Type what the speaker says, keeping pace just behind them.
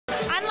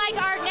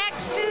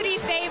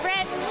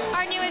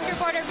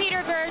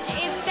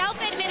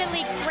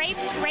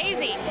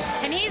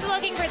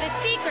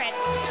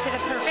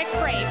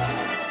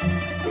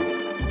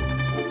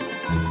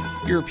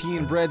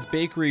European Bread's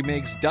bakery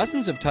makes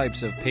dozens of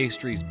types of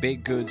pastries,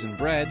 baked goods, and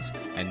breads,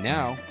 and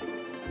now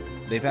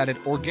they've added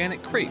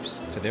organic crepes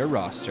to their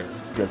roster.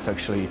 That's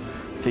actually a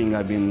thing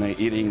I've been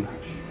eating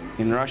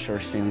in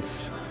Russia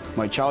since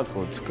my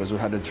childhood, because we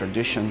had a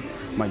tradition.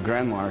 My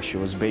grandma, she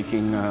was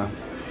baking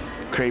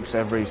crepes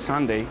every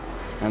Sunday,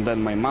 and then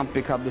my mom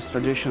picked up this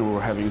tradition. We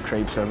were having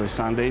crepes every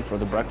Sunday for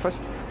the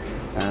breakfast,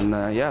 and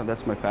yeah,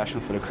 that's my passion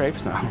for the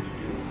crepes now.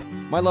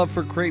 My love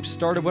for crepes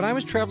started when I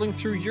was traveling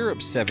through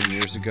Europe 7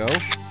 years ago.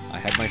 I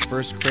had my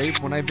first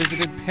crepe when I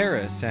visited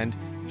Paris, and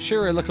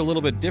sure, I look a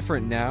little bit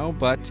different now,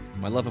 but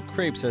my love of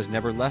crepes has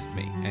never left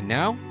me. And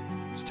now,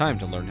 it's time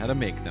to learn how to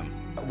make them.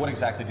 What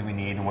exactly do we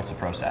need and what's the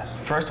process?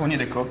 First, we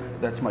need a cook.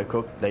 That's my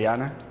cook,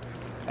 Diana.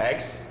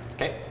 Eggs,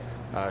 Okay.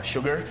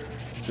 sugar,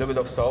 a little bit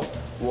of salt,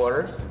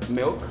 water,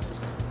 milk,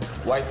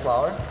 white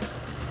flour,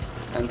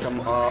 and some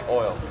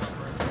oil.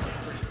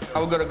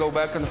 I'm gonna go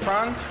back in the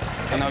front,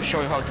 and I'll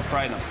show you how to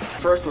fry them.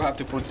 First, we have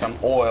to put some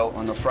oil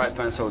on the fry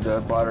pan so the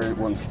butter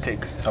won't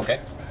stick.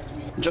 Okay.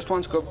 Just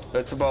one scoop.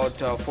 It's about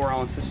 4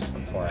 ounces.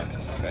 4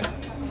 ounces, okay.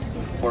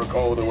 Work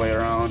all the way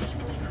around,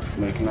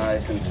 make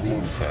nice and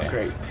smooth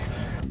crepe.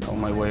 All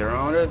my way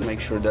around it,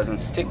 make sure it doesn't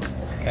stick.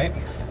 Okay,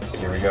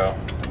 here we go.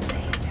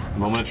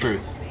 Moment of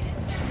truth.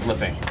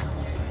 Flipping.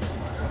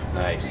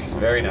 Nice,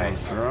 very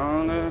nice.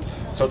 Around it.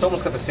 So it's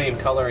almost got the same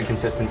color and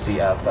consistency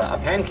of a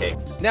pancake.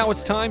 Now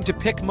it's time to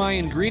pick my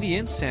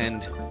ingredients,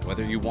 and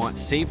whether you want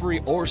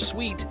savory or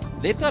sweet,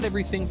 they've got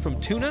everything from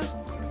tuna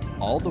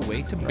all the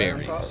way to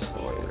berries.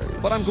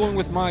 But I'm going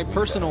with my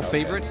personal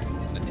favorite,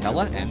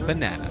 Nutella and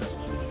banana.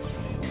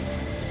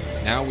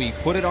 Now we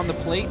put it on the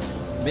plate,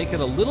 make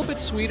it a little bit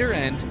sweeter,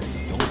 and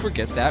don't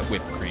forget that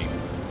whipped cream.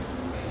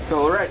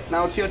 So, all right,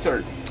 now it's your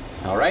turn.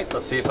 All right,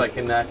 let's see if I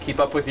can keep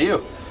up with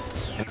you.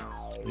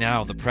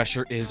 Now the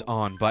pressure is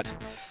on, but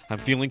I'm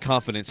feeling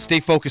confident. Stay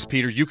focused,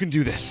 Peter. You can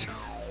do this.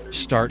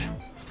 Start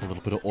with a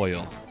little bit of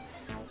oil.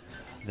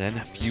 Then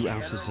a few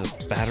ounces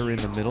of batter in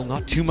the middle,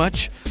 not too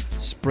much.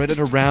 Spread it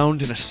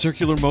around in a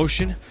circular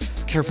motion.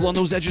 Careful on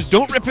those edges.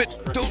 Don't rip it.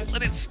 Don't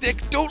let it stick.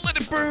 Don't let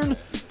it burn.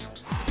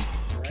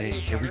 Okay,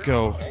 here we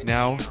go.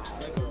 Now,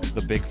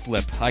 the big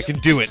flip. I can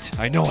do it.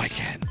 I know I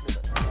can.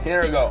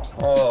 Here we go.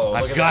 Oh,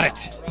 I've got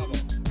it.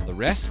 The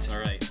rest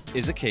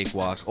is a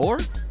cakewalk, or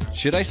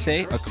should I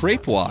say a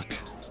crepe walk?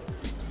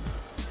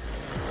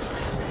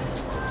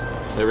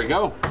 There we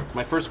go.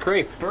 My first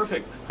crepe.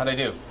 Perfect. How'd I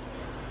do?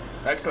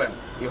 Excellent.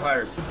 You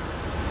hired.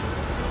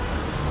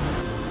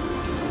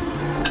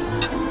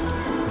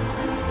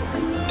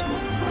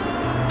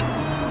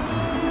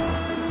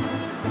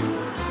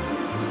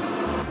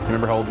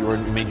 Remember how old you were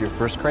when you made your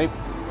first crepe?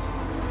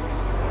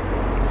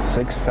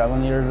 6,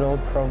 7 years old,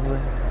 probably.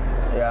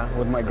 Yeah,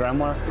 with my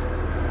grandma.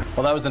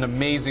 Well, that was an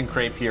amazing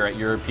crepe here at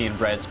European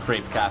Bread's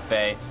Crepe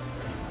Cafe.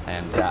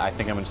 And I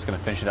think I'm just going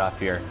to finish it off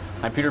here.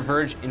 I'm Peter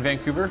Verge in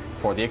Vancouver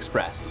for The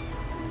Express.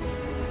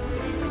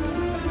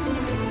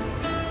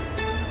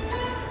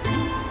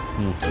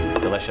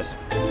 Delicious.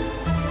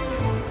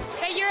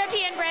 The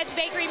European Bread's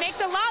bakery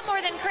makes a lot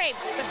more than crepes,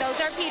 but those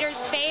are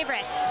Peter's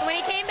favorite. So when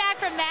he came back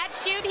from that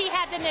shoot, he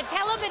had the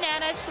Nutella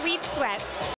banana sweet sweats.